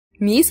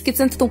Miejskie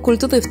Centrum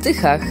Kultury w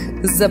Tychach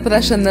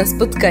zaprasza na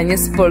spotkanie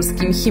z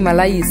polskim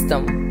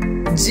himalaistą.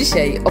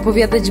 Dzisiaj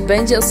opowiadać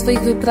będzie o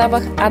swoich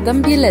wyprawach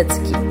Adam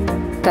Bielecki,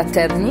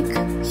 Taternik,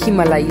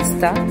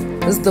 himalaista,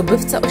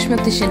 zdobywca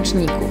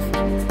ośmiotysięczników,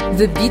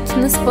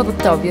 wybitny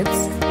sportowiec,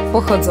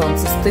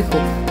 pochodzący z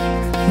Tychów.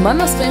 Ma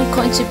na swoim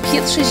koncie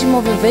pierwsze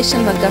zimowe wejście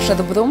na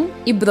Gasherbrum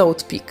i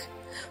𝗏𝗏𝗆.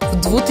 W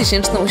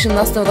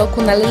 2018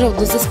 roku należał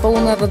do zespołu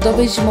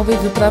Narodowej Zimowej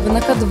Wyprawy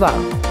na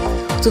𝗏𝗏𝗆,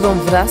 którą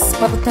wraz z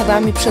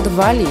partnerami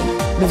przerwali,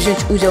 by wziąć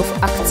udział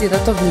w akcji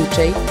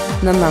ratowniczej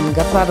na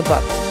Nanga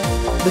Parbat,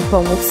 by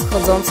pomóc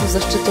schodzącym ze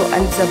szczytu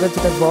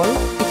Élisabeth Revol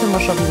i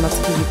Tomaszowi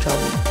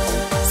Mackiewiczowi.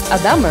 Z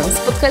Adamem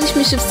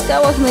spotkaliśmy się w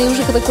skałach na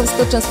Jurze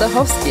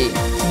Krakowsko-Częstochowskiej,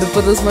 by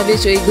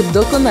porozmawiać o jego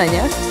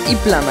dokonaniach i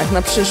planach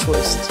na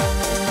przyszłość.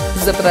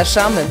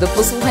 Zapraszamy do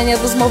posłuchania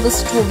rozmowy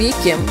z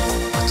człowiekiem,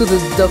 który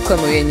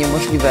dokonuje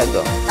niemożliwego.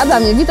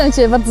 Adamie, witam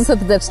Cię bardzo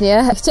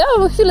serdecznie.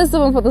 Chciałabym chwilę z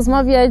Tobą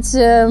porozmawiać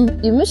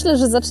i myślę,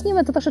 że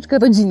zaczniemy to troszeczkę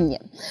rodzinnie,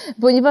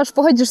 ponieważ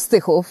pochodzisz z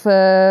Tychów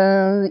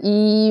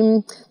i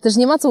też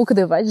nie ma co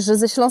ukrywać, że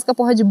ze Śląska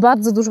pochodzi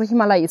bardzo dużo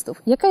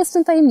himalaistów. Jaka jest w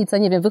tym tajemnica?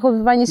 Nie wiem,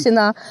 wychowywanie się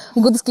na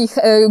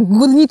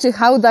górniczych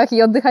hałdach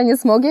i oddychanie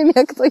smogiem,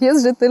 jak to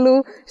jest, że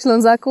tylu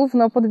Ślązaków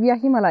podbija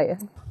Himalaje?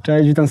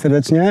 Cześć, witam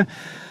serdecznie.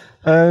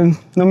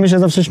 No my się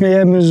zawsze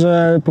śmiejemy,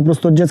 że po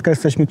prostu od dziecka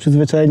jesteśmy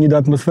przyzwyczajeni do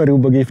atmosfery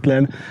ubogiej w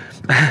tlen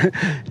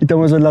i to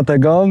może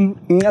dlatego.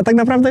 A tak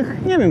naprawdę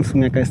nie wiem w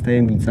sumie jaka jest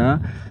tajemnica.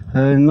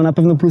 No na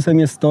pewno plusem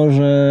jest to,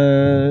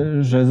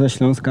 że ze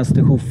Śląska, z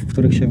Tychów, w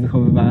których się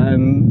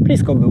wychowywałem,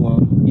 blisko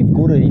było i w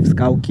góry, i w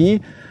skałki.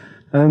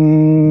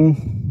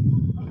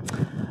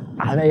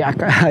 Ale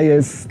jaka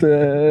jest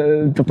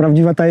to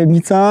prawdziwa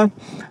tajemnica,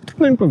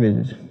 trudno mi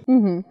powiedzieć.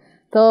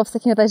 To w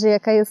takim razie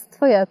jaka jest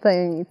Twoja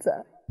tajemnica?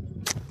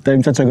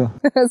 Tajemnica czego?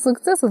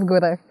 Sukcesu w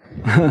górach.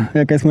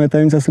 Jaka jest moja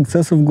tajemnica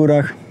sukcesu w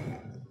górach?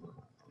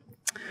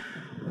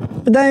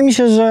 Wydaje mi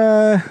się,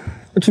 że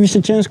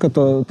oczywiście ciężko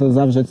to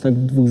zawrzeć tak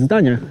w dwóch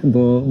zdaniach,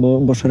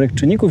 bo szereg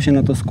czynników się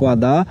na to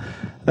składa,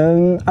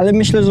 ale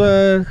myślę,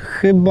 że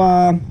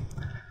chyba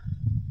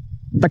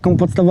taką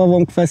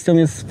podstawową kwestią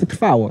jest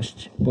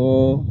wytrwałość,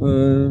 bo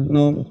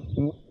no,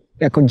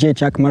 jako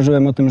dzieciak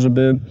marzyłem o tym,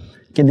 żeby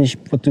kiedyś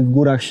po tych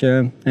górach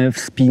się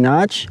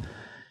wspinać.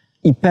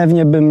 I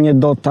pewnie bym nie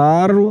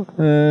dotarł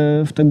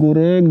w te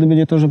góry, gdyby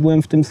nie to, że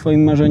byłem w tym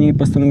swoim marzeniu i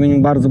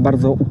postanowieniu bardzo,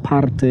 bardzo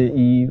uparty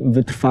i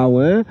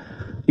wytrwały.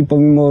 I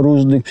pomimo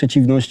różnych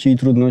przeciwności i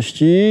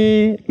trudności,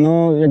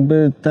 no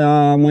jakby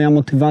ta moja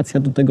motywacja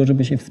do tego,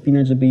 żeby się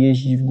wspinać, żeby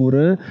jeździć w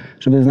góry,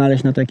 żeby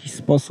znaleźć na to jakiś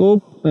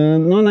sposób,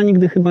 no ona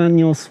nigdy chyba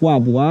nie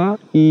osłabła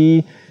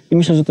i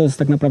myślę, że to jest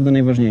tak naprawdę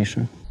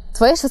najważniejsze.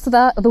 Twoja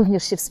siostra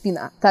również się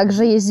wspina,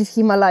 także jeździ w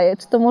Himalaje.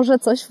 Czy to może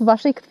coś w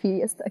waszej krwi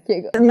jest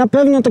takiego? Na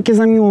pewno takie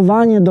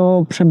zamiłowanie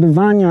do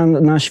przebywania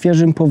na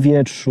świeżym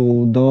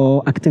powietrzu,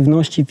 do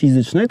aktywności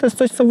fizycznej, to jest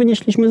coś, co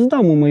wynieśliśmy z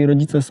domu. Moi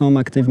rodzice są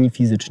aktywni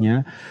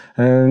fizycznie,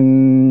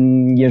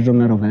 jeżdżą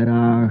na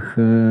rowerach,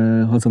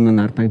 chodzą na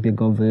nartach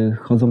biegowych,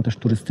 chodzą też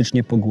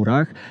turystycznie po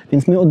górach,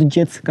 więc my od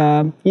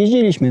dziecka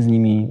jeździliśmy z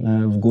nimi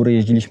w góry,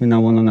 jeździliśmy na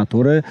łono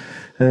natury.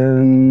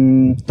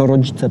 To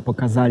rodzice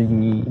pokazali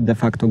mi de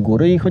facto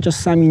góry i chociaż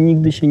sami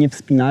nigdy się nie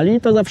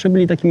wspinali, to zawsze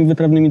byli takimi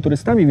wytrawnymi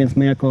turystami, więc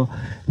my jako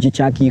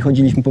dzieciaki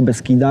chodziliśmy po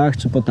Beskidach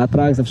czy po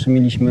Tatrach, zawsze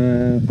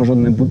mieliśmy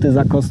porządne buty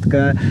za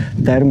kostkę,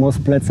 termos,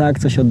 plecak,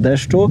 coś od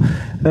deszczu.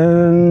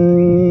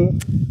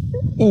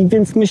 I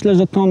więc myślę,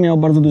 że to miało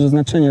bardzo duże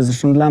znaczenie.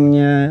 Zresztą dla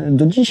mnie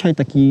do dzisiaj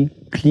taki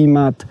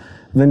klimat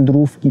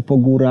wędrówki po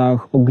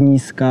górach,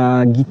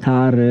 ogniska,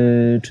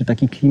 gitary, czy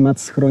taki klimat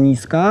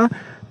schroniska,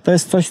 to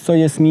jest coś, co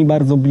jest mi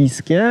bardzo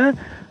bliskie.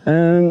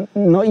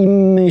 No i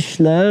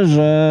myślę,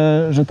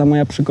 że ta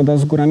moja przygoda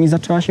z górami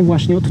zaczęła się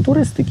właśnie od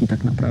turystyki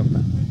tak naprawdę.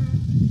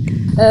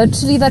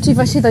 Czyli raczej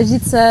właśnie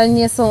rodzice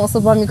nie są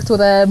osobami,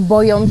 które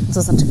boją,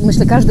 to znaczy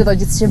myślę, każdy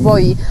rodzic się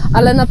boi,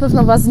 ale na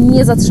pewno was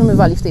nie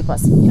zatrzymywali w tej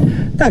pasji.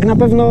 Tak, na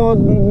pewno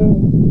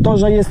to,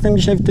 że jestem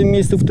dzisiaj w tym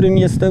miejscu, w którym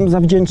jestem,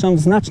 zawdzięczam w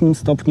znacznym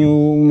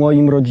stopniu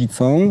moim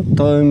rodzicom,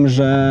 tym,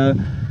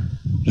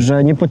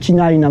 że nie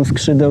pocinali nam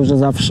skrzydeł, że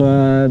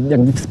zawsze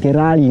jakby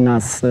wspierali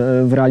nas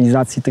w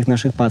realizacji tych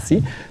naszych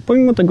pasji,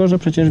 pomimo tego, że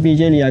przecież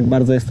wiedzieli, jak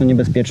bardzo jest to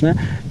niebezpieczne.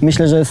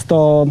 Myślę, że jest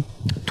to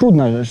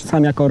trudna rzecz.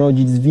 Sam jako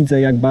rodzic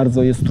widzę, jak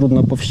bardzo jest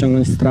trudno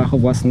powściągnąć strach o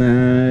własne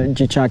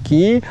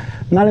dzieciaki,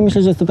 no ale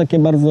myślę, że jest to takie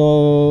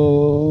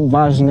bardzo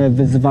ważne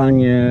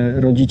wyzwanie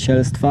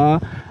rodzicielstwa,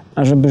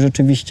 ażeby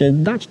rzeczywiście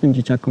dać tym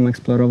dzieciakom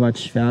eksplorować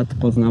świat,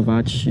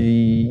 poznawać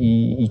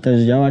i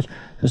też działać.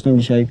 Zresztą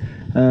dzisiaj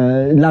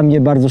dla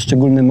mnie bardzo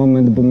szczególny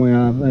moment, bo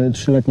moja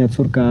 3-letnia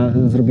córka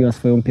zrobiła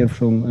swoją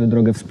pierwszą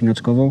drogę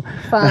wspinaczkową.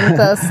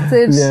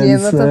 Fantastycznie,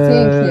 więc, no to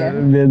pięknie.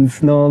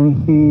 Więc no,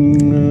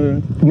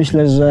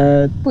 myślę,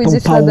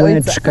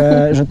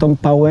 że tą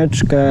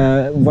pałeczkę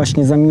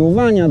właśnie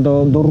zamiłowania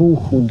do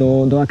ruchu,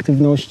 do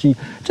aktywności,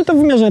 czy to w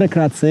wymiarze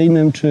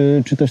rekreacyjnym,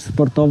 czy też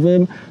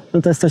sportowym,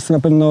 no to jest coś, co na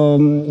pewno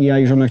ja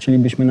i żona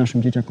chcielibyśmy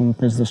naszym dzieciakom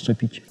też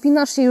zaszczepić.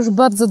 Wspinasz się już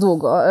bardzo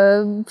długo,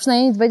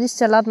 przynajmniej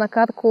 20 lat na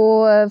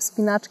karku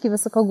wspinaczki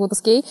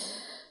wysokogórskiej.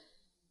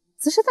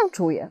 Co się tam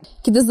czuje?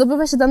 Kiedy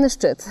zdobywa się dany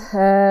szczyt,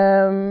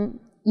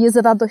 jest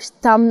radość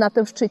tam na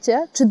tym szczycie,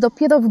 czy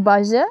dopiero w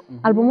bazie,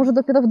 albo może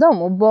dopiero w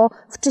domu, bo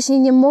wcześniej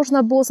nie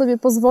można było sobie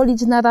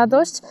pozwolić na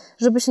radość,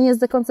 żeby się nie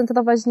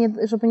zdekoncentrować,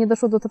 żeby nie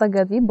doszło do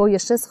tragedii, bo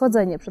jeszcze jest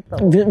schodzenie przed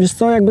tobą. Wiesz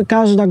co, jakby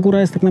każda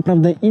góra jest tak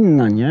naprawdę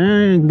inna, nie?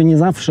 Jakby nie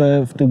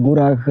zawsze w tych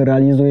górach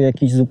realizuje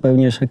jakiś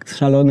zupełnie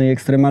szalony i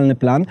ekstremalny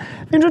plan,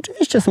 więc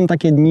rzeczywiście są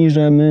takie dni,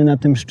 że my na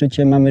tym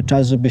szczycie mamy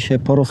czas, żeby się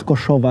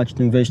porozkoszować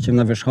tym wejściem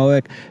na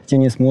wierzchołek.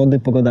 Dzień jest młody,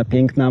 pogoda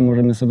piękna,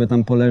 możemy sobie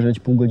tam poleżeć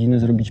pół godziny,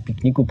 zrobić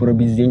pikniku,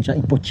 porobić zdjęcia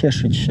i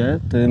pocieszyć się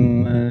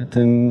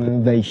tym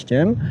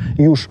wejściem,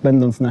 już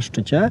będąc na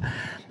szczycie.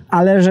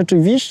 Ale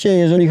rzeczywiście,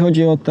 jeżeli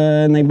chodzi o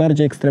te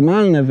najbardziej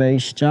ekstremalne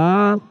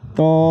wejścia,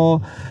 to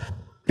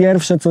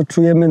pierwsze, co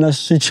czujemy na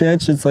szczycie,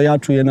 czy co ja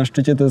czuję na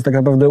szczycie, to jest tak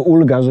naprawdę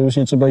ulga, że już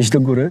nie trzeba iść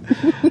do góry.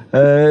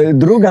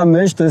 Druga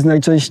myśl to jest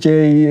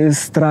najczęściej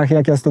strach,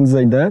 jak ja stąd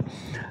zejdę.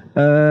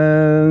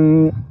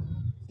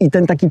 I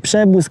ten taki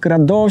przebłysk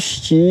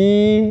radości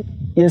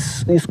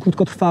jest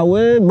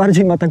krótkotrwały,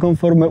 bardziej ma taką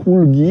formę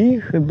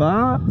ulgi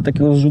chyba,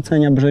 takiego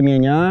zrzucenia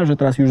brzemienia, że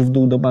teraz już w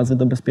dół do bazy,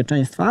 do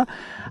bezpieczeństwa,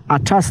 a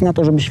czas na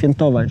to, żeby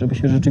świętować, żeby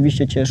się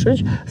rzeczywiście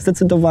cieszyć,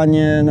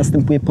 zdecydowanie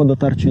następuje po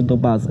dotarciu do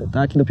bazy,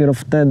 tak? I dopiero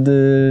wtedy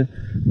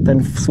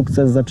ten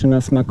sukces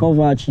zaczyna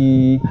smakować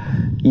i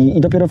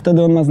dopiero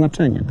wtedy on ma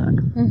znaczenie, tak?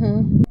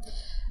 Mhm.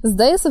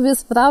 Zdaję sobie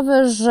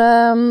sprawę,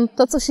 że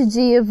to, co się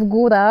dzieje w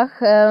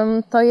górach,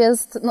 to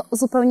jest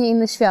zupełnie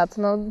inny świat.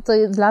 To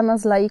jest dla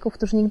nas, laików,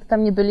 którzy nigdy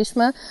tam nie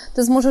byliśmy,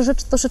 to jest może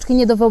rzecz troszeczkę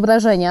nie do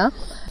wyobrażenia.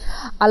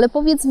 Ale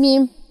powiedz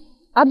mi,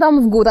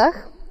 Adam w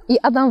górach i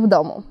Adam w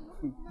domu.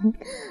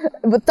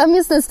 Bo tam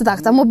jest ten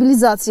strach, ta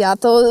mobilizacja,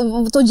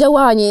 to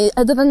działanie,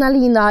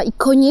 adrenalina i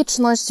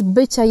konieczność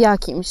bycia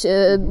jakimś,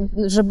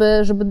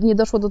 żeby nie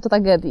doszło do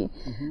tragedii.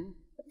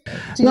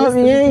 No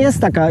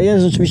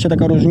jest rzeczywiście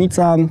taka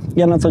różnica.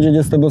 Ja na co dzień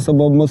jestem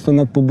osobą mocno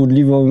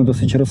nadpobudliwą,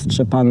 dosyć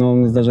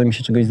roztrzepaną, zdarza mi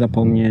się czegoś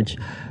zapomnieć.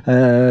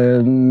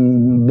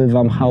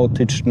 Bywam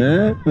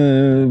chaotyczny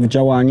w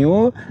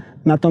działaniu.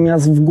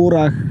 Natomiast w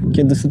górach,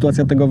 kiedy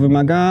sytuacja tego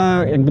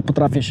wymaga, jakby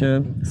potrafię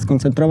się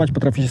skoncentrować,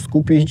 potrafię się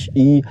skupić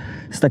i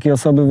z takiej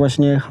osoby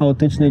właśnie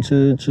chaotycznej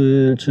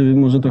czy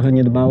może trochę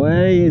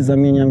niedbałej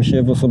zamieniam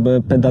się w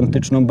osobę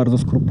pedantyczną, bardzo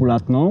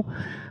skrupulatną.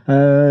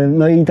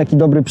 No i taki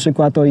dobry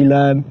przykład, o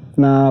ile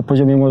na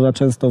poziomie morza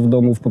często w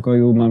domu, w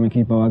pokoju mam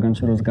jakiś bałagan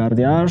czy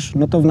rozgardiaż,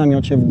 no to w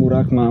namiocie w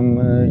górach mam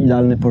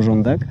idealny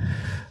porządek.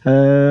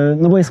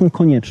 No bo jest on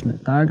konieczny,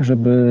 tak,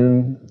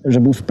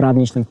 żeby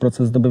usprawnić ten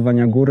proces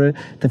zdobywania góry.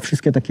 Te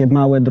wszystkie takie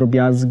małe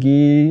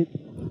drobiazgi,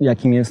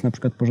 jakim jest na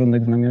przykład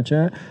porządek w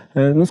namiocie,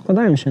 no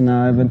składają się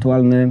na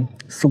ewentualny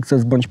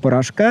sukces bądź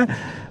porażkę.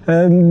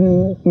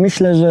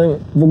 Myślę, że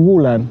w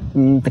ogóle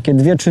takie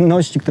dwie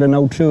czynności, które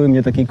nauczyły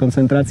mnie takiej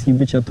koncentracji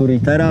bycia tu i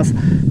teraz,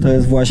 to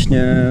jest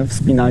właśnie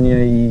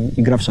wspinanie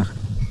i gra w szachy.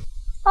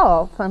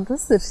 O,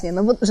 fantastycznie,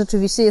 no bo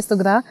rzeczywiście jest to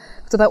gra,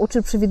 która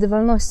uczy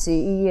przewidywalności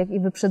i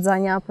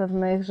wyprzedzania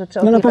pewnych rzeczy.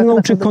 No na pewno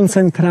uczy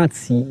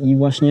koncentracji i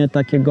właśnie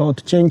takiego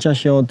odcięcia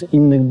się od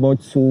innych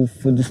bodźców,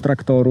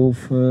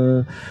 dystraktorów.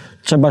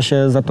 Trzeba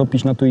się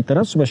zatopić na tu i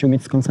teraz, trzeba się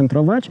umieć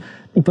skoncentrować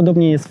i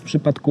podobnie jest w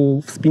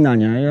przypadku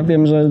wspinania. Ja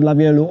wiem, że dla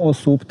wielu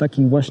osób,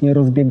 takich właśnie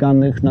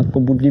rozbieganych,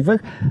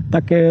 nadpobudliwych,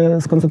 takie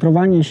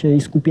skoncentrowanie się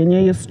i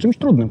skupienie jest czymś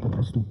trudnym po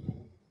prostu.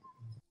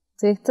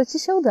 To ci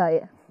się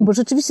udaje. Bo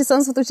rzeczywiście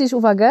sam zwróciłeś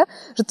uwagę,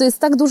 że to jest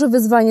tak duże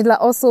wyzwanie dla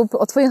osób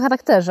o twoim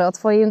charakterze, o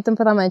twoim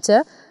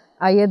temperamencie,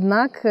 a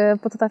jednak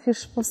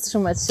potrafisz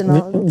powstrzymać się.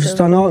 Wiesz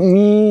co,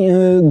 mi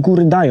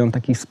góry dają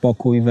taki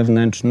spokój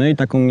wewnętrzny i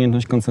taką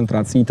umiejętność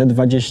koncentracji. I te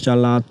 20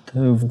 lat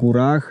w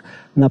górach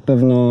na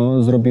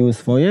pewno zrobiły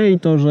swoje i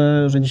to,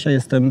 że dzisiaj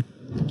jestem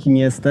kim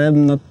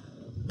jestem, no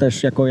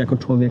też jako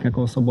człowiek,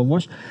 jako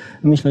osobowość,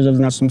 myślę, że w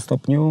znacznym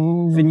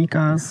stopniu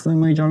wynika z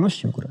mojej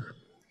działalności w górach.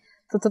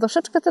 To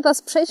troszeczkę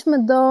teraz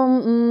przejdźmy do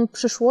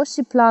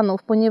przyszłości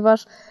planów,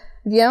 ponieważ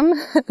wiem,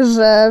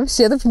 że w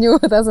sierpniu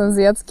razem z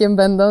Jackiem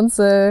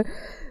będąc,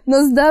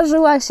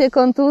 zdarzyła się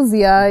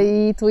kontuzja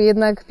i tu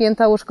jednak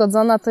pięta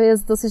uszkodzona, to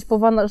jest dosyć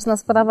poważna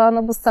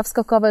sprawa, bo staw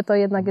skokowy to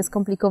jednak jest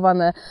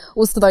skomplikowane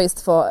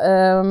ustrojstwo.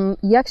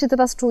 Jak się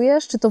teraz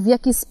czujesz? Czy to w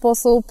jakiś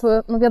sposób,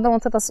 wiadomo,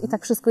 teraz i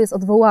tak wszystko jest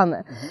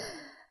odwołane,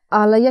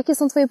 ale jakie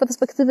są twoje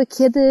perspektywy,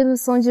 kiedy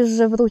sądzisz,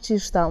 że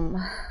wrócisz tam?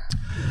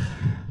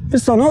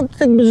 Wiesz co,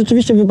 jakby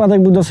rzeczywiście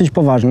wypadek był dosyć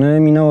poważny.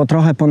 Minęło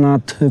trochę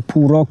ponad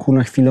pół roku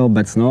na chwilę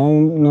obecną.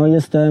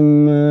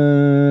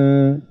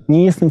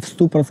 Nie jestem w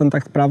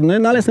 100%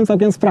 sprawny, ale jestem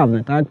całkiem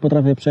sprawny, tak?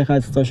 Potrafię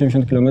przejechać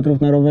 180 km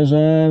na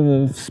rowerze,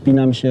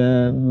 wspinam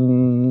się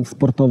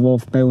sportowo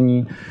w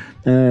pełni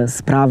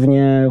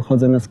sprawnie,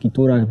 chodzę na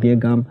skiturach,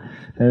 biegam.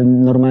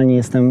 Normalnie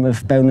jestem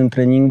w pełnym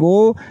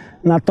treningu.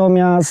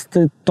 Natomiast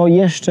to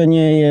jeszcze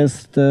nie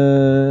jest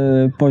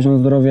poziom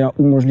zdrowia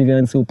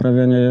umożliwiający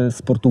uprawianie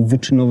sportu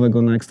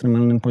wyczynowego na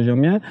ekstremalnym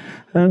poziomie.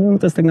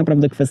 To jest tak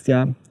naprawdę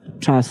kwestia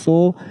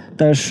czasu.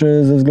 Też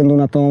ze względu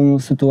na tą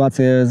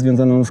sytuację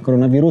związaną z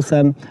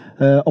koronawirusem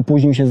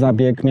opóźnił się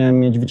zabieg. Miałem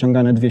mieć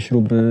wyciągane 2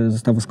 śruby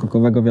zestawu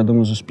skokowego.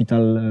 Wiadomo, że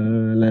szpital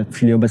w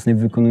chwili obecnej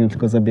wykonuje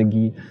tylko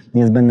zabiegi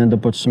niezbędne do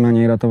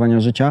podtrzymania i ratowania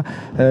życia.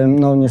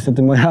 No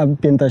niestety moja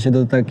pięta się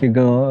do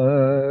takiego,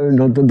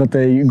 do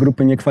tej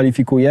grupy nie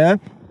kwalifikuje.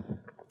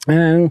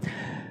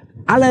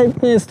 Ale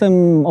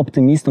jestem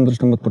optymistą,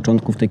 zresztą od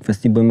początku w tej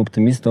kwestii byłem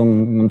optymistą.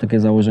 Mam takie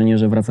założenie,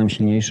 że wracam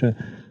silniejszy.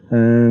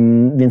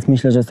 Więc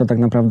myślę, że jest to tak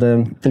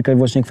naprawdę tylko i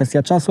wyłącznie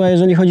kwestia czasu, a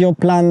jeżeli chodzi o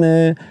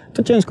plany,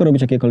 to ciężko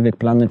robić jakiekolwiek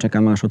plany,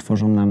 czekamy aż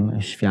otworzą nam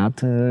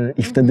świat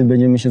i wtedy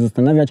będziemy się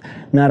zastanawiać.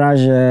 Na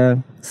razie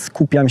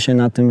skupiam się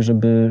na tym,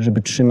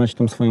 żeby trzymać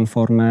tą swoją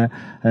formę,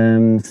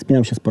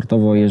 wspinam się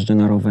sportowo, jeżdżę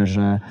na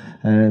rowerze,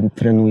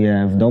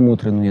 trenuję w domu,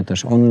 trenuję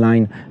też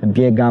online,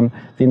 biegam,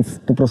 więc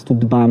po prostu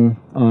dbam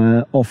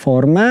o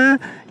formę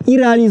i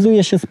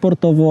realizuję się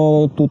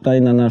sportowo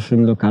tutaj na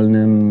naszym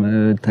lokalnym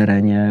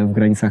terenie w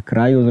granicach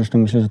kraju. Zresztą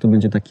myślę, że to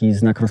będzie taki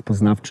znak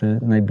rozpoznawczy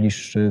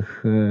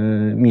najbliższych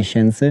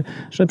miesięcy,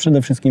 że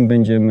przede wszystkim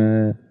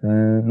będziemy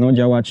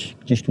działać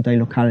gdzieś tutaj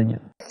lokalnie.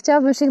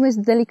 Chciałabym sięgnąć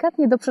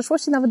delikatnie do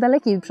przeszłości, nawet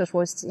dalekiej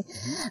przeszłości.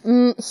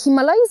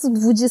 Himalaizm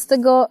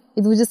XX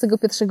i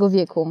XXI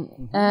wieku.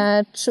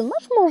 Czy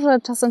masz może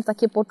czasem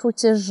takie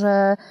poczucie,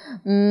 że...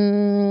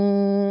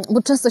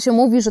 bo często się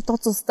mówi, że to,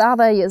 co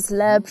stare, jest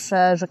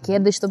lepsze, że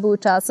kiedyś to były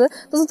czasy.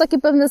 To są takie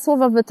pewne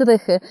słowa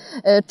wytrychy.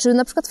 Czy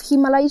na przykład w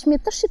himalaizmie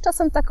też się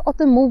czasem tak o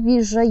tym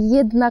mówi, że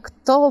jednak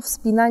to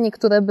wspinanie,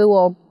 które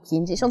było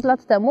 50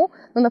 lat temu,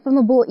 no na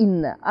pewno było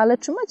inne. Ale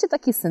czy macie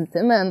taki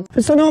sentyment?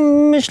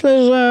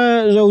 Myślę,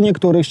 że u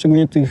niektórych,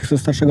 szczególnie tych ze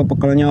starszego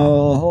pokolenia,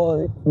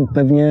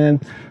 pewnie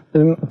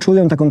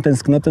czują taką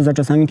tęsknotę za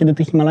czasami, kiedy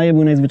te Himalaje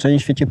były najzwyczajniej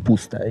w świecie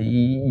puste.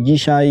 I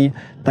dzisiaj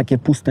takie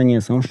puste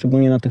nie są,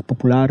 szczególnie na tych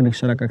popularnych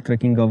szeregach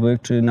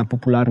trekkingowych czy na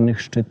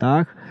popularnych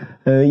szczytach.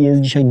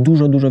 Jest dzisiaj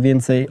dużo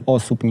więcej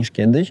osób niż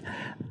kiedyś,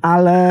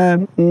 ale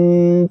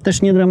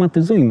też nie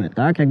dramatyzujmy,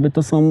 tak? Jakby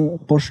to są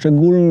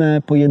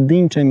poszczególne,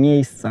 pojedyncze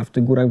miejsca w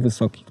tych górach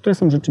wysokich, które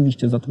są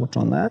rzeczywiście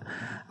zatłoczone,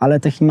 ale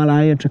te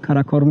Himalaje czy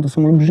Karakorum to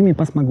są olbrzymie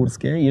pasma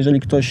górskie. Jeżeli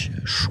ktoś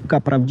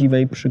szuka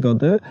prawdziwej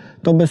przygody,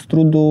 to bez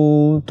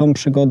trudu tą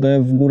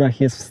przygodę w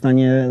górach jest w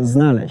stanie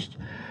znaleźć.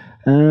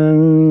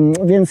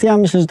 Więc ja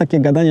myślę, że takie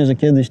gadanie, że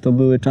kiedyś to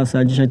były czasy,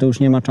 a dzisiaj to już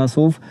nie ma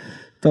czasów,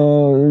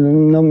 to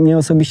mnie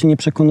osobiście nie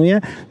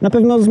przekonuje. Na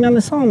pewno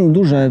zmiany są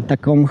duże.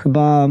 Taką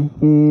chyba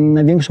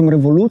największą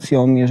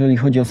rewolucją, jeżeli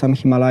chodzi o sam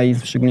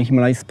Himalajzm, szczególnie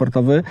Himalajzm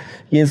sportowy,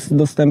 jest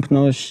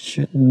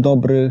dostępność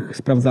dobrych,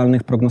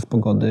 sprawdzalnych prognoz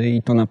pogody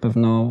i to na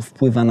pewno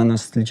wpływa na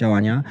nasz styl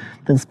działania.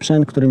 Ten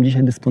sprzęt, którym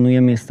dzisiaj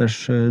dysponujemy, jest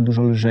też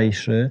dużo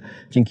lżejszy,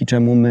 dzięki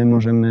czemu my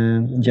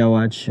możemy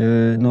działać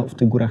w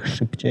tych górach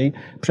szybciej,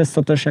 przez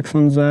co też, jak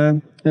sądzę,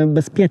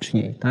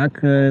 bezpieczniej.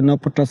 Tak?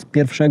 Podczas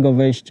pierwszego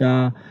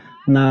wejścia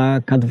na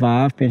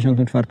𝗏2 w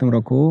 1954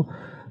 roku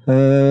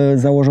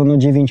założono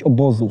 9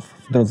 obozów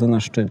w drodze na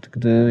szczyt.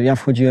 Gdy ja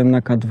wchodziłem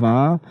na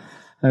𝗏2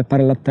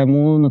 parę lat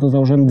temu, to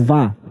założyłem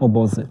 2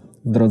 obozy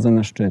w drodze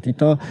na szczyt. I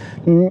to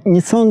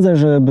nie sądzę,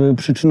 żeby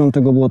przyczyną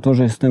tego było to,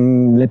 że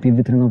jestem lepiej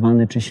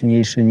wytrenowany czy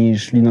silniejszy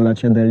niż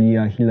Linolacia-Deli,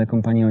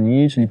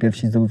 𝗍𝗶𝗄𝗆, czyli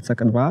pierwsi zdobywca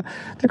𝗏2,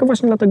 tylko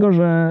właśnie dlatego,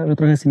 że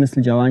trochę jest inny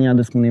styl działania,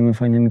 dysponujemy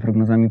fajnymi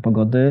prognozami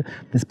pogody,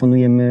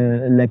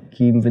 dysponujemy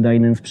lekkim,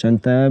 wydajnym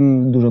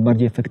sprzętem, dużo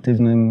bardziej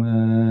efektywnym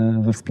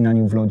we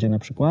wspinaniu w lodzie na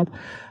przykład.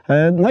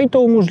 No i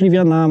to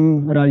umożliwia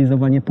nam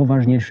realizowanie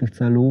poważniejszych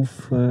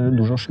celów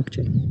dużo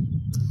szybciej.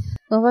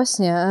 No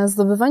właśnie,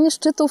 zdobywanie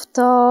szczytów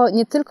to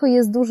nie tylko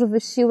jest duży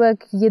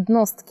wysiłek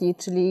jednostki,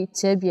 czyli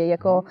ciebie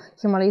jako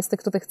himalaisty,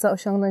 który chce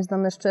osiągnąć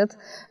dany szczyt.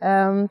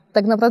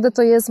 Tak naprawdę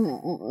to jest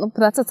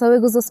praca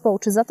całego zespołu.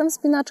 Czy zatem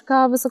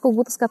wspinaczka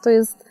wysokogórska to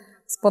jest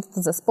sport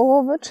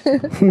zespołowy?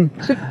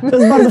 To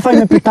jest bardzo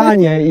fajne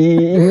pytanie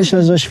i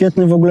myślę, że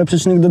świetny w ogóle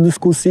przyczynnik do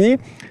dyskusji.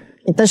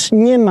 I też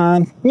nie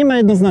ma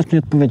jednoznacznej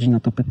odpowiedzi na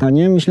to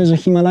pytanie. Myślę, że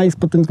Himalajzm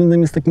pod tym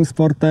względem jest takim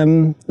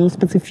sportem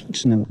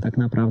specyficznym tak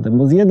naprawdę,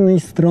 bo z jednej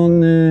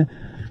strony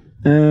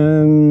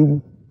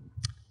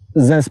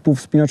zespół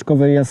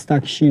wspinaczkowy jest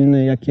tak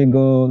silny, jak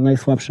jego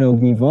najsłabsze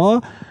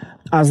ogniwo,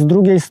 a z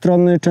drugiej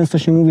strony często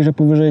się mówi, że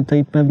powyżej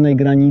tej pewnej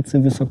granicy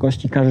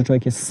wysokości każdy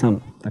człowiek jest sam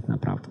tak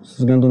naprawdę, ze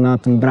względu na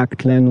ten brak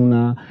tlenu,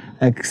 na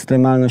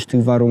ekstremalność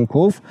tych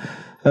warunków.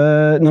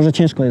 Że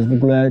ciężko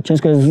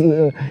jest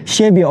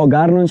siebie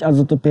ogarnąć, a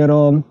co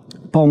dopiero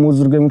pomóc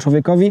drugiemu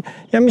człowiekowi.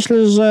 Ja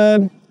myślę, że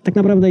tak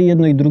naprawdę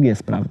jedno i drugie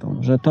jest prawdą,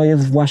 że to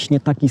jest właśnie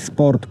taki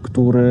sport,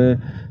 który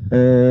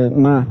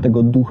ma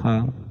tego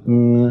ducha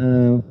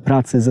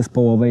pracy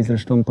zespołowej.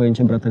 Zresztą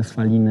pojęcie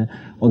braterstwa liny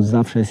od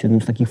zawsze jest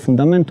jednym z takich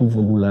fundamentów w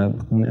ogóle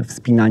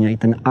wspinania i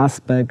ten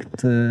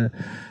aspekt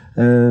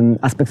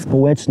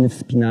społeczny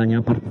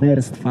wspinania,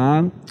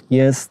 partnerstwa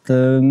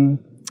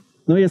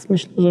jest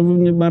myślę, że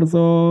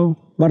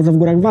bardzo w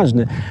górach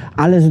ważny.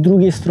 Ale z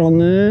drugiej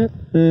strony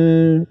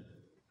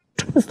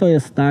często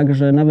jest tak,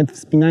 że nawet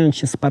wspinając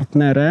się z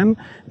partnerem,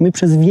 my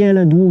przez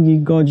wiele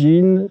długich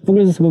godzin w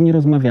ogóle ze sobą nie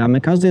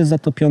rozmawiamy. Każdy jest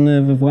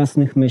zatopiony we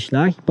własnych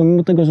myślach i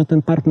pomimo tego, że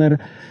ten partner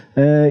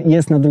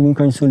jest na drugim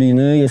końcu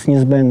liny, jest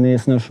niezbędny,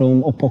 jest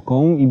naszą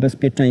opoką i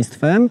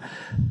bezpieczeństwem,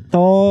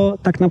 to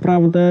tak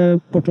naprawdę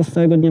podczas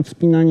całego dnia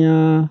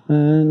wspinania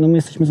no my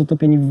jesteśmy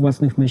zatopieni w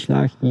własnych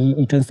myślach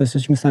i często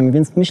jesteśmy sami.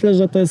 Więc myślę,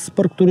 że to jest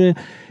sport, który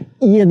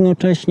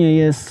jednocześnie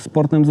jest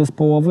sportem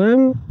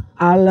zespołowym,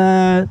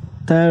 ale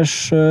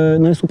też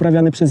no, jest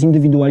uprawiany przez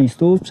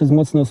indywidualistów, przez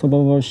mocne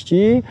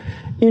osobowości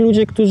i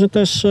ludzie, którzy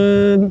też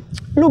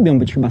lubią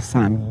być chyba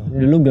sami,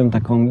 lubią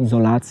taką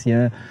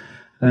izolację.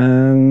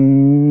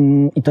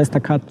 I to jest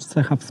taka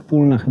cecha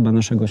wspólna chyba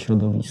naszego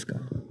środowiska.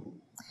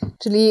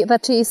 Czyli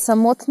raczej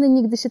samotny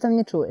nigdy się tam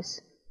nie czułeś?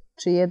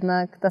 Czy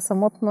jednak ta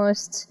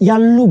samotność... Ja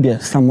lubię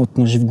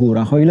samotność w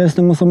górach. O ile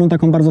jestem osobą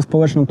taką bardzo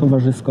społeczną,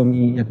 towarzyską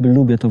i jakby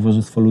lubię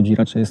towarzystwo ludzi,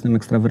 raczej jestem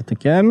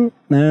ekstrawertykiem,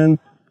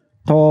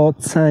 to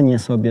cenię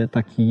sobie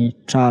taki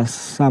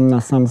czas sam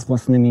na sam z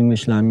własnymi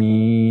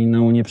myślami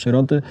na łonie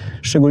przyrody.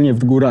 Szczególnie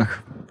w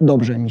górach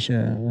dobrze mi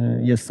się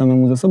jest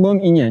samemu ze sobą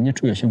i nie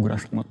czuję się w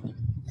górach samotnie.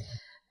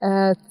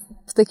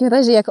 W takim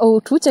razie, jak o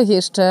uczuciach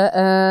jeszcze,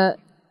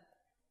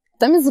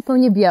 tam jest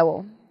zupełnie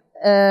biało.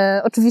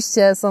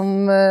 Oczywiście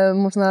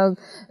można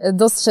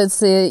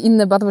dostrzec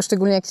inne barwy,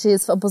 szczególnie jak się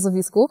jest w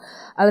obozowisku,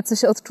 ale co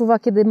się odczuwa,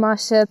 kiedy ma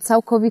się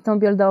całkowitą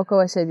biel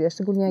dookoła siebie,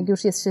 szczególnie jak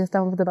już jest się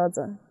tam w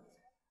drodze?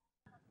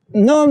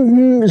 No,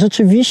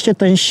 rzeczywiście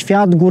ten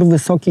świat gór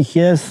wysokich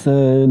jest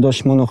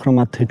dość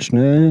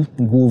monochromatyczny,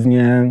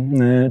 głównie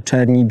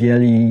czerni,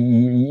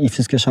 bieli i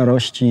wszystkie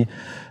szarości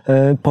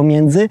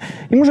pomiędzy.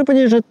 I muszę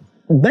powiedzieć, że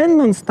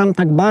będąc tam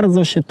tak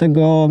bardzo się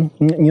tego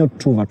nie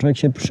odczuwa. Człowiek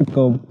się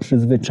szybko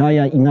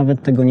przyzwyczaja i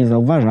nawet tego nie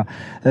zauważa.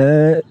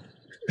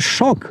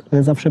 Szok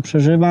zawsze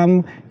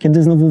przeżywam,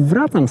 kiedy znowu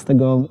wracam z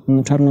tego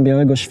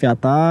czarno-białego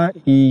świata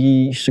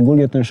i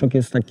szczególnie ten szok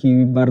jest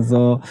taki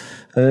bardzo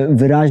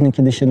wyraźny,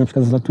 kiedy się na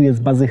przykład zlatuje z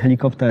bazy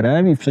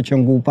helikopterem i w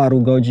przeciągu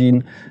paru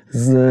godzin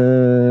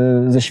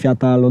ze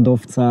świata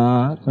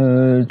lodowca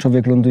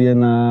człowiek ląduje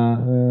na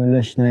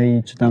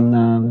leśnej czy tam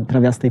na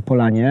trawiastej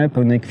polanie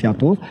pełnej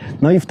kwiatów.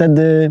 No i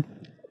wtedy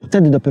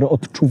dopiero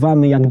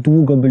odczuwamy, jak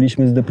długo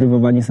byliśmy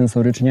zdeprywowani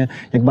sensorycznie,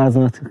 jak bardzo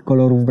nas tych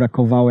kolorów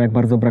brakowało, jak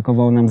bardzo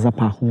brakowało nam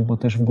zapachów, bo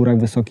też w górach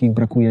wysokich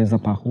brakuje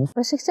zapachów.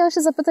 Właśnie chciałam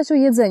się zapytać o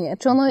jedzenie.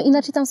 Czy ono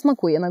inaczej tam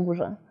smakuje na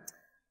górze?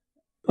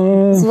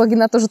 Z uwagi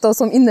na to, że to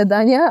są inne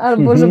dania,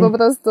 albo że po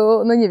prostu,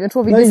 no nie wiem,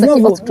 człowiek jest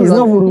taki odczulony. I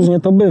znowu różnie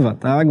to bywa,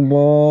 tak?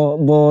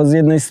 Bo z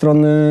jednej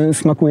strony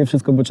smakuje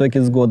wszystko, bo człowiek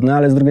jest głodny,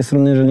 ale z drugiej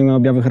strony, jeżeli ma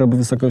objawy choroby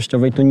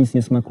wysokościowej, to nic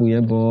nie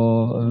smakuje,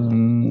 bo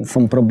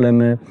są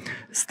problemy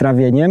z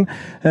trawieniem.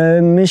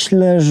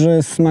 Myślę,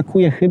 że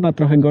smakuje chyba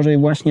trochę gorzej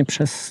właśnie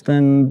przez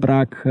ten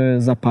brak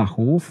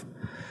zapachów.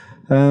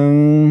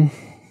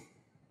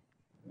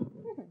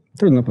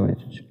 Trudno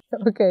powiedzieć.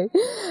 Okej.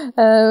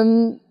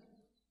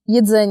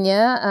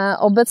 Jedzenie,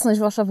 obecność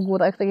wasza w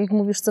górach, tak jak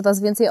mówisz,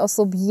 coraz więcej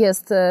osób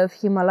jest w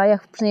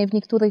Himalajach, przynajmniej w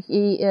niektórych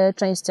jej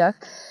częściach.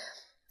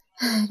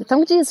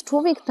 Tam, gdzie jest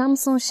człowiek, tam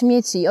są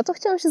śmieci. O to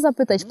chciałam się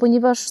zapytać,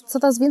 ponieważ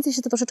coraz więcej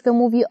się to troszeczkę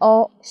mówi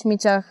o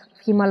śmieciach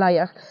w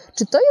Himalajach.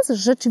 Czy to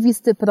jest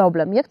rzeczywisty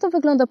problem? Jak to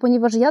wygląda?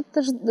 Ponieważ ja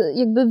też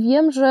jakby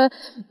wiem, że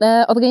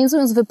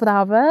organizując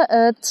wyprawę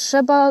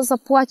trzeba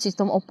zapłacić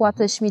tą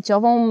opłatę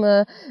śmieciową,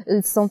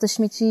 są te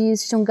śmieci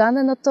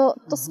ściągane, no to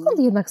skąd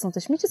jednak są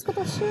te śmieci? Skąd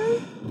się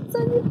za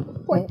nie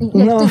płaci?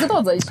 Jak to jest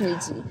rodzaj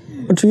śmieci?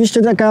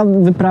 Oczywiście taka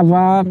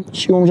wyprawa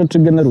siłą rzeczy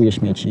generuje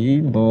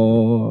śmieci,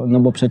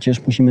 bo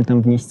przecież musimy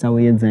tam wnieść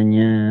całe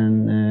jedzenie,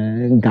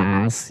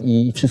 gaz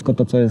i wszystko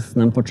to, co jest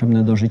nam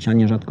potrzebne do życia,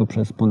 nierzadko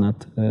przez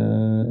ponad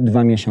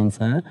 2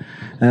 miesiące.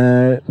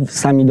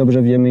 Sami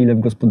dobrze wiemy, ile w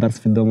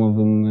gospodarstwie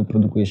domowym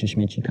produkuje się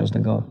śmieci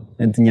każdego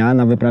dnia.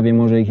 Na wyprawie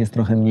może ich jest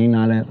trochę mniej, no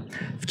ale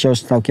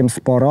wciąż całkiem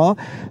sporo.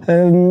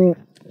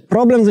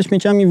 Problem ze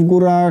śmieciami w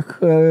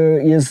górach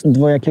jest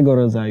dwojakiego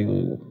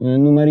rodzaju.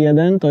 Numer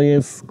 1 to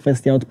jest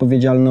kwestia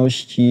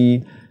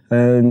odpowiedzialności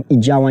i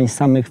działań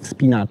samych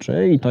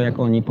wspinaczy i to, jak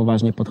oni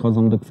poważnie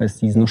podchodzą do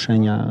kwestii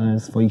znoszenia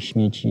swoich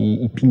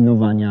śmieci i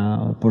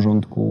pilnowania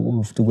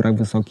porządku w tych górach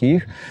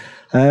wysokich.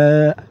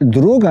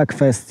 Druga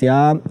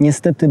kwestia,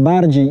 niestety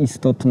bardziej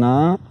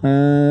istotna,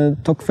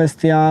 to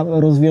kwestia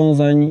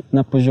rozwiązań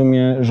na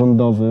poziomie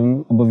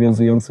rządowym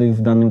obowiązujących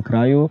w danym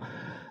kraju.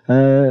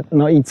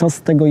 No i co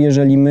z tego,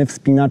 jeżeli my,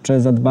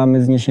 wspinacze,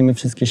 zadbamy, zniesiemy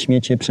wszystkie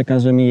śmiecie,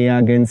 przekażemy je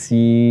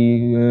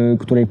agencji,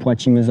 której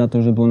płacimy za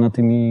to, żeby ona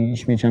tymi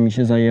śmieciami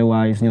się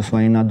zajęła i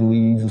zniosła je na dół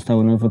i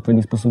zostały one w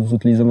odpowiedni sposób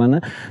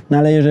zutylizowane. No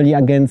ale jeżeli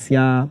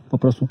agencja po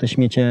prostu te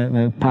śmiecie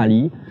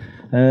pali,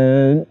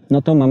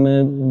 no to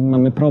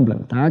mamy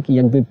problem, tak? I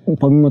jakby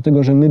pomimo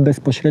tego, że my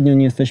bezpośrednio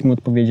nie jesteśmy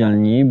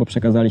odpowiedzialni, bo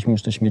przekazaliśmy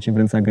już te śmiecie w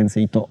ręce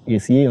agencji i to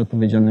jest jej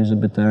odpowiedzialność,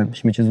 żeby te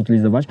śmiecie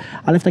zutylizować,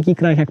 ale w takich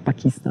krajach jak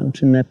Pakistan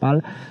czy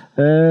Nepal,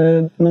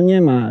 no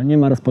nie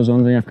ma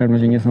rozporządzeń, a w każdym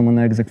razie nie są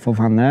one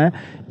egzekwowane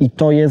i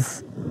to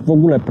jest w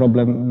ogóle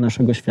problem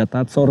naszego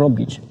świata, co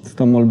robić z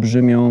tą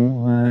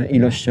olbrzymią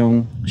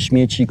ilością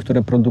śmieci,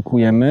 które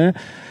produkujemy.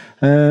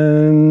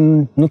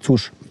 No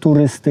cóż,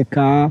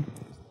 turystyka,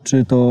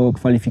 czy to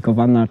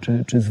kwalifikowana,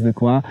 czy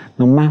zwykła,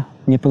 no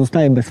nie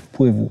pozostaje bez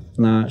wpływu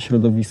na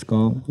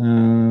środowisko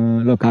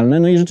lokalne.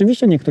 No i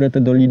rzeczywiście niektóre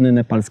te doliny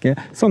nepalskie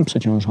są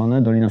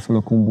przeciążone. Dolina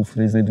Solokhumbu, w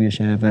której znajduje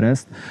się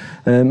Everest,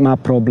 ma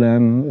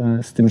problem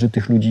z tym, że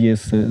tych ludzi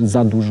jest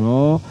za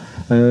dużo,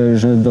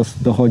 że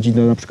dochodzi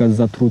do na przykład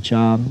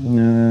zatrucia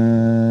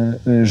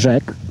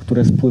rzek,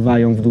 które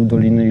spływają w dół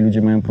doliny i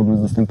ludzie mają problem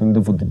z dostępem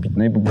do wody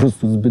pitnej, bo po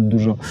prostu zbyt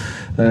dużo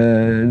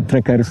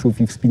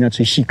trekkersów i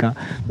wspinaczy sika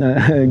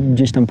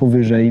gdzieś tam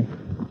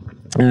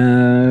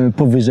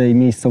powyżej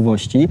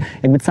miejscowości.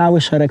 Jakby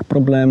cały szereg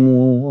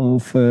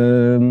problemów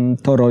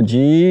to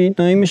rodzi.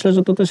 No i myślę,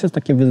 że to też jest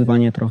takie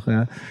wyzwanie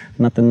trochę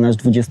na ten nasz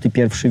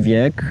XXI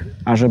wiek,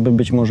 ażeby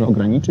być może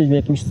ograniczyć w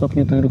jakimś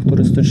stopniu ten ruch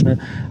turystyczny,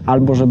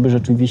 albo żeby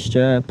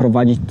rzeczywiście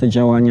prowadzić te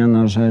działania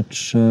na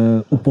rzecz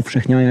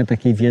upowszechniania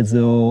takiej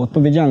wiedzy o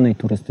odpowiedzialnej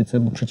turystyce,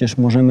 bo przecież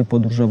możemy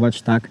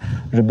podróżować tak,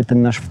 żeby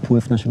ten nasz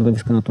wpływ na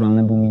środowisko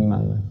naturalne był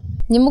minimalny.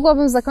 Nie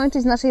mogłabym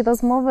zakończyć naszej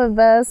rozmowy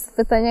bez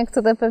pytania,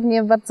 które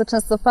pewnie bardzo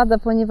często pada,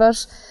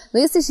 ponieważ no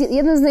jesteś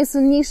jednym z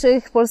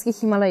najsłynniejszych polskich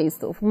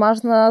himalaistów.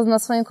 Masz na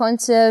swoim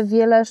koncie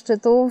wiele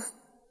szczytów,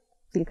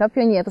 kilka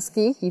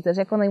pionierskich i też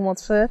jako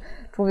najmłodszy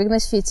człowiek na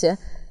świecie.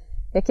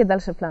 Jakie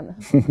dalsze plany?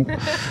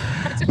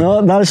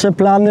 No, dalsze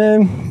plany,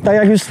 tak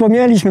jak już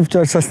wspomnieliśmy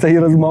podczas tej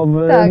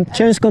rozmowy, tak.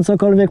 Ciężko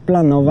cokolwiek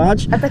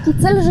planować. A taki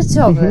cel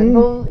życiowy,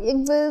 bo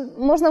jakby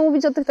można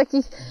mówić o tych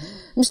takich,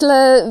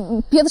 myślę,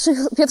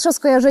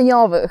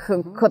 pierwszoskojarzeniowych,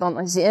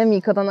 korona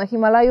Ziemi, korona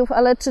Himalajów,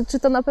 ale czy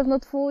to na pewno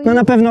twój? No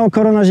na pewno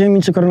korona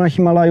Ziemi czy korona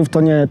Himalajów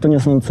to nie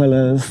są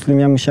cele, z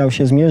którymi ja bym chciał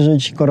się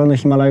zmierzyć. Koronę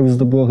Himalajów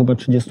zdobyło chyba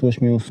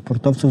 38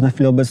 sportowców. Na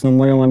chwilę obecną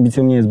moją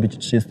ambicją nie jest być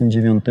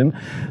 39.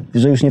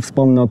 Że już nie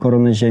wspomnę o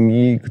koronie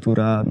Ziemi,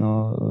 która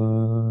no,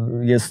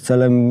 jest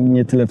celem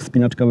nie tyle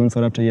wspinaczkowym,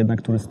 co raczej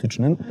jednak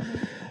turystycznym.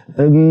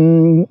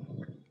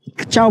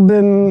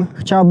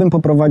 Chciałbym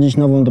poprowadzić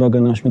nową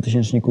drogę na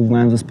ośmiotysięczników w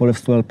małym zespole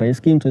w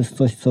𝗶𝗶𝗄𝗆skim. To jest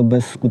coś, co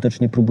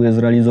bezskutecznie próbuję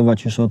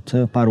zrealizować już od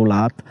paru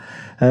lat.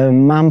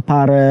 Mam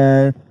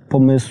parę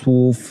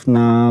pomysłów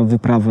na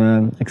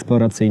wyprawę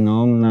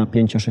eksploracyjną, na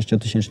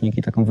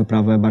 5-6-tysięczniki, taką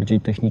wyprawę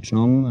bardziej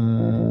techniczną,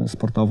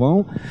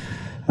 sportową.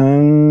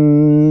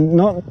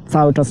 No,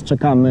 cały czas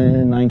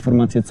czekamy na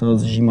informacje, co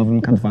z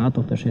zimowym 𝗏2.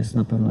 To też jest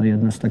na pewno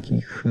jedna z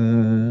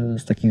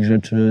takich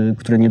rzeczy,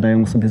 które nie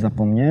dają sobie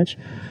zapomnieć.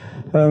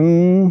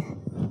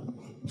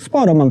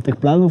 Sporo mam tych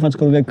planów,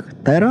 aczkolwiek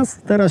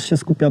teraz się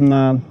skupiam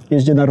na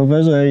jeździe na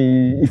rowerze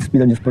i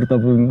wspinaniu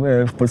sportowym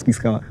w polskich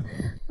skałach.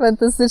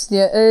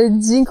 Fantastycznie.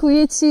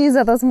 Dziękuję Ci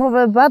za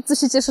rozmowę. Bardzo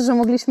się cieszę, że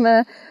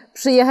mogliśmy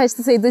przyjechać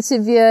tutaj do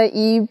Ciebie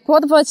i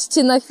porwać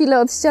Cię na chwilę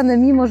od ściany,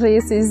 mimo że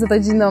jesteś z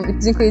rodziną.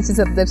 Dziękuję Ci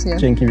serdecznie.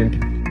 Dzięki wielkie.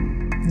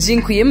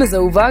 Dziękujemy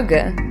za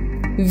uwagę.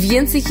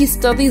 Więcej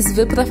historii z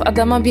wypraw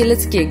Adama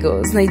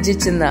Bieleckiego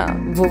znajdziecie na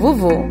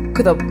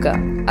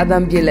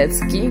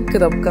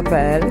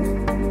www.𝗏𝗏𝗏𝗏𝗏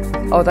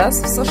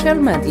oraz w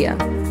social media.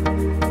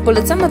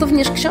 Polecamy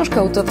również książkę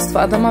autorstwa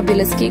Adama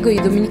Bieleckiego i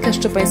Dominika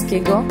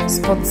Szczepańskiego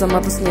Sport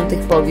zamarzniętych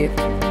powiek.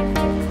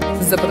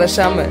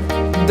 Zapraszamy.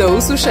 Do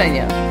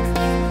usłyszenia.